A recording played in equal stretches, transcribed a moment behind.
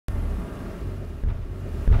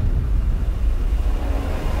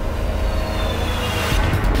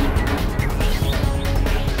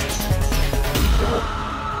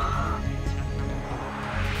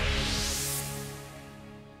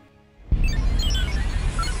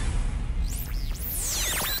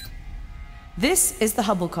This is the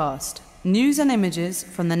Hubblecast, news and images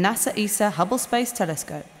from the NASA ESA Hubble Space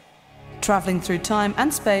Telescope. Travelling through time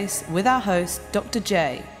and space with our host, Dr.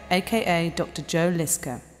 J, aka Dr. Joe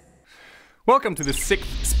Liska. Welcome to the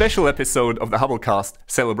 6th special episode of the Hubblecast,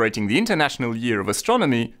 celebrating the International Year of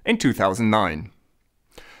Astronomy in 2009.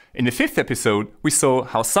 In the 5th episode, we saw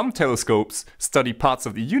how some telescopes study parts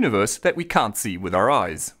of the universe that we can't see with our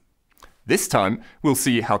eyes. This time, we'll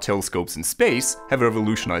see how telescopes in space have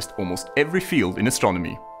revolutionized almost every field in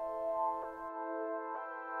astronomy.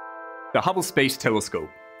 The Hubble Space Telescope.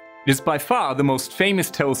 It is by far the most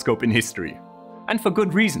famous telescope in history. And for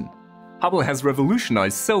good reason. Hubble has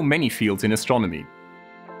revolutionized so many fields in astronomy.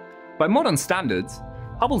 By modern standards,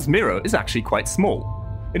 Hubble's mirror is actually quite small.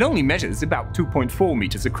 It only measures about 2.4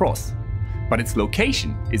 meters across. But its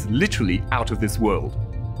location is literally out of this world.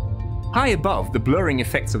 High above the blurring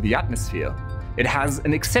effects of the atmosphere, it has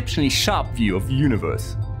an exceptionally sharp view of the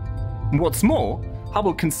universe. And what's more,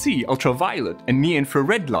 Hubble can see ultraviolet and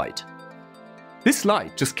near-infrared light. This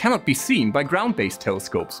light just cannot be seen by ground-based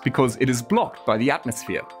telescopes because it is blocked by the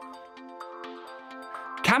atmosphere.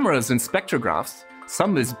 Cameras and spectrographs,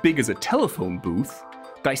 some as big as a telephone booth,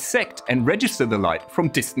 dissect and register the light from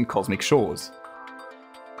distant cosmic shores.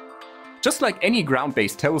 Just like any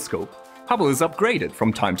ground-based telescope, Hubble is upgraded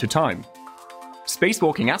from time to time.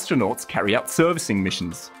 Spacewalking astronauts carry out servicing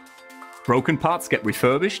missions. Broken parts get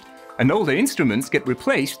refurbished, and older instruments get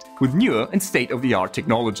replaced with newer and state-of-the-art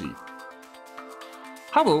technology.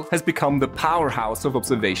 Hubble has become the powerhouse of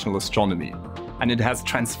observational astronomy, and it has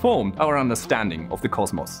transformed our understanding of the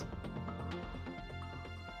cosmos.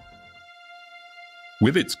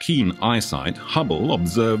 With its keen eyesight, Hubble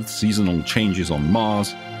observed seasonal changes on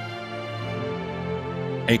Mars,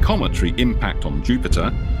 a cometary impact on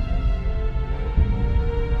Jupiter,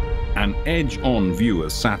 an edge-on view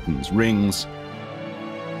of Saturn's rings,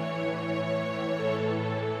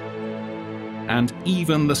 and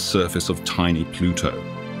even the surface of tiny Pluto.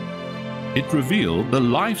 It revealed the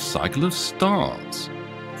life cycle of stars,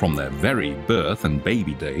 from their very birth and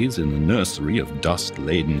baby days in the nursery of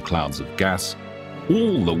dust-laden clouds of gas,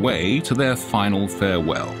 all the way to their final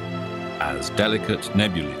farewell, as delicate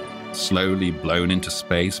nebulae slowly blown into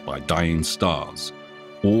space by dying stars,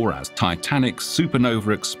 or as titanic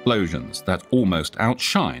supernova explosions that almost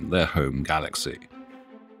outshine their home galaxy.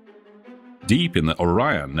 Deep in the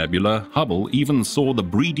Orion Nebula, Hubble even saw the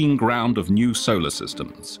breeding ground of new solar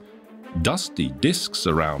systems, dusty disks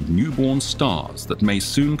around newborn stars that may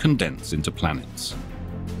soon condense into planets.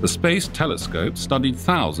 The Space Telescope studied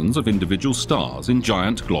thousands of individual stars in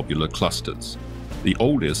giant globular clusters, the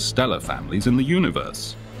oldest stellar families in the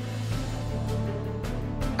universe.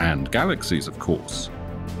 And galaxies, of course.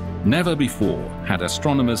 Never before had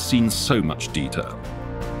astronomers seen so much detail.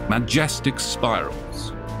 Majestic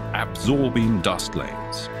spirals, absorbing dust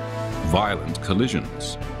lanes, violent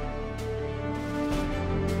collisions.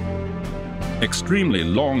 Extremely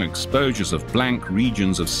long exposures of blank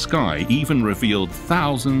regions of sky even revealed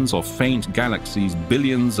thousands of faint galaxies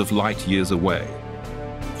billions of light years away.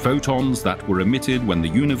 Photons that were emitted when the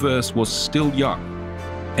universe was still young.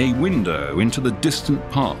 A window into the distant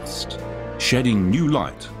past, shedding new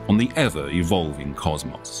light on the ever-evolving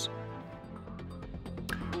cosmos.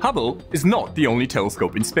 Hubble is not the only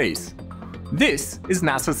telescope in space. This is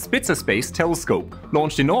NASA's Spitzer Space Telescope,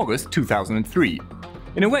 launched in August 2003.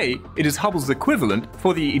 In a way, it is Hubble's equivalent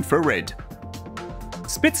for the infrared.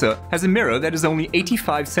 Spitzer has a mirror that is only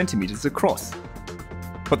 85 centimeters across.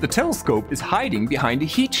 But the telescope is hiding behind a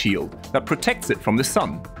heat shield that protects it from the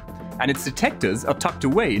sun, and its detectors are tucked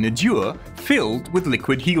away in a dewar filled with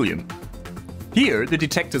liquid helium. Here, the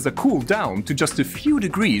detectors are cooled down to just a few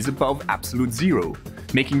degrees above absolute zero,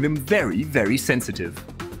 making them very, very sensitive.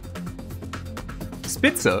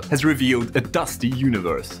 Spitzer has revealed a dusty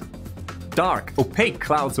universe. Dark, opaque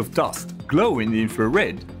clouds of dust glow in the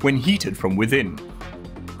infrared when heated from within.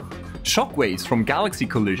 Shockwaves from galaxy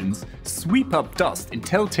collisions sweep up dust in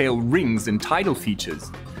telltale rings and tidal features,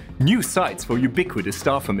 new sites for ubiquitous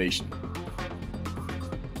star formation.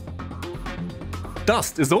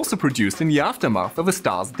 Dust is also produced in the aftermath of a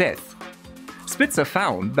star's death. Spitzer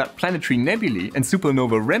found that planetary nebulae and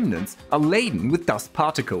supernova remnants are laden with dust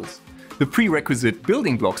particles, the prerequisite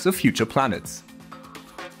building blocks of future planets.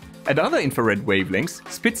 At other infrared wavelengths,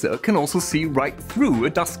 Spitzer can also see right through a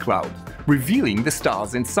dust cloud, revealing the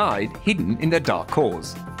stars inside hidden in their dark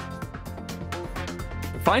cores.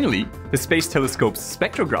 Finally, the Space Telescope's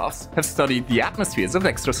spectrographs have studied the atmospheres of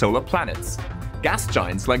extrasolar planets, gas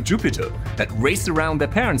giants like Jupiter that race around their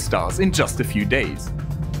parent stars in just a few days.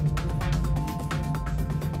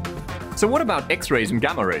 So what about X-rays and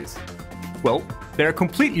gamma rays? Well, They are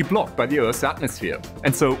completely blocked by the Earth's atmosphere,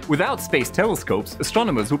 and so without space telescopes,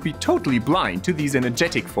 astronomers would be totally blind to these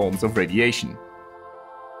energetic forms of radiation.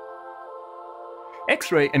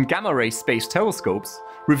 X-ray and gamma-ray space telescopes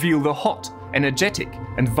reveal the hot, energetic,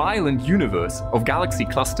 and violent universe of galaxy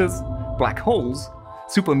clusters, black holes,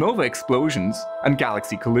 supernova explosions, and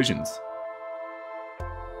galaxy collisions.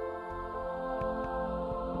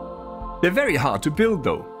 They're very hard to build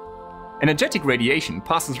though. Energetic radiation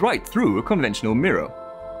passes right through a conventional mirror.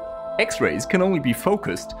 X-rays can only be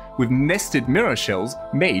focused with nested mirror shells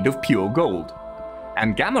made of pure gold.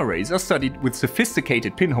 And gamma rays are studied with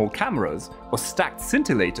sophisticated pinhole cameras or stacked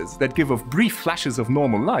scintillators that give off brief flashes of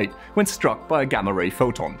normal light when struck by a gamma ray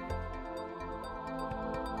photon.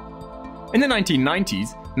 In the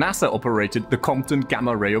 1990s, NASA operated the Compton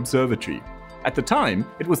Gamma Ray Observatory. At the time,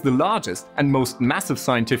 it was the largest and most massive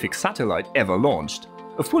scientific satellite ever launched,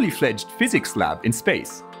 a fully fledged physics lab in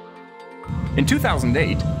space. In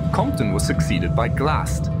 2008, Compton was succeeded by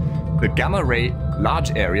GLAST, the Gamma Ray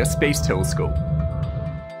Large Area Space Telescope.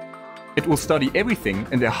 It will study everything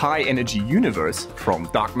in the high-energy universe, from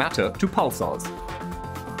dark matter to pulsars.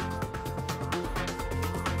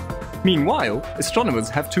 Meanwhile, astronomers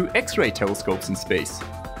have two X-ray telescopes in space.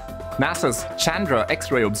 NASA's Chandra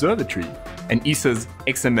X-ray Observatory and ESA's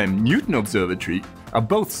XMM Newton Observatory are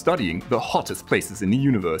both studying the hottest places in the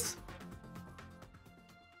universe.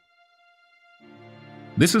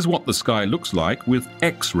 This is what the sky looks like with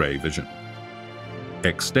X-ray vision.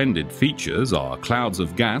 Extended features are clouds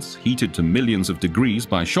of gas heated to millions of degrees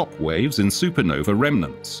by shock waves in supernova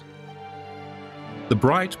remnants. The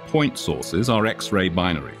bright point sources are X-ray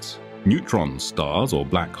binaries, neutron stars or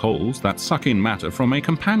black holes that suck in matter from a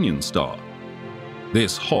companion star.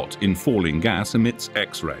 This hot, infalling gas emits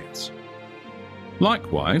X-rays.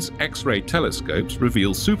 Likewise, X-ray telescopes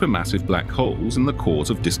reveal supermassive black holes in the cores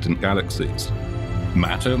of distant galaxies.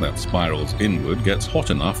 Matter that spirals inward gets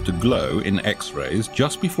hot enough to glow in X-rays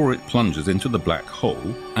just before it plunges into the black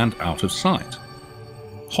hole and out of sight.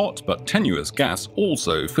 Hot but tenuous gas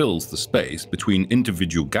also fills the space between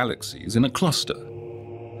individual galaxies in a cluster.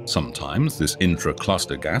 Sometimes this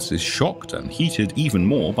intra-cluster gas is shocked and heated even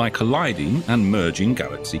more by colliding and merging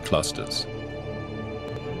galaxy clusters.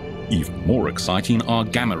 Even more exciting are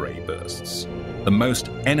gamma-ray bursts, the most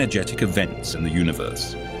energetic events in the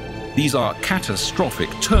universe. These are catastrophic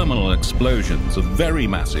terminal explosions of very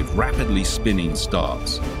massive, rapidly spinning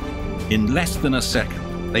stars. In less than a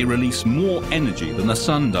second, they release more energy than the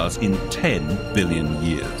Sun does in 10 billion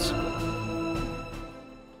years.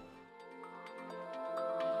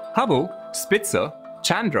 Hubble, Spitzer,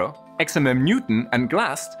 Chandra, XMM Newton, and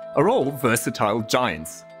GLAST are all versatile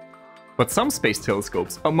giants. But some space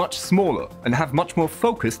telescopes are much smaller and have much more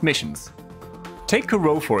focused missions. Take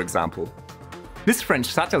Corot, for example. This French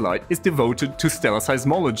satellite is devoted to stellar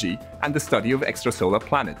seismology and the study of extrasolar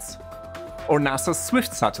planets. Or NASA's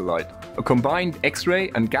SWIFT satellite, a combined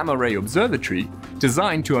X-ray and gamma-ray observatory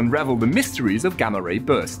designed to unravel the mysteries of gamma-ray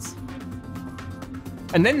bursts.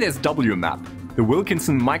 And then there's WMAP, the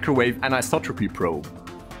Wilkinson Microwave Anisotropy Probe.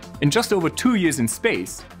 In just over 2 years in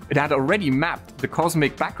space, it had already mapped the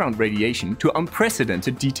cosmic background radiation to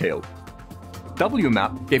unprecedented detail.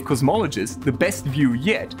 WMAP gave cosmologists the best view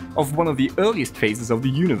yet of one of the earliest phases of the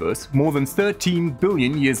universe more than 13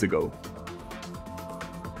 billion years ago.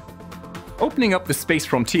 Opening up the space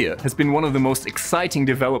frontier has been one of the most exciting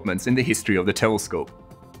developments in the history of the telescope.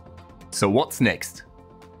 So what's next?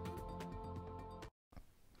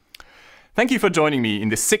 Thank you for joining me in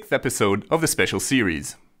the 6th episode of the special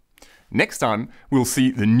series. Next time, we'll see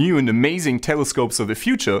the new and amazing telescopes of the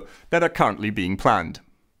future that are currently being planned.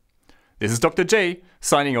 This is Dr. J,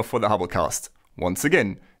 signing off for the Hubblecast. Once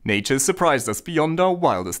again, nature has surprised us beyond our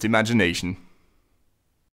wildest imagination.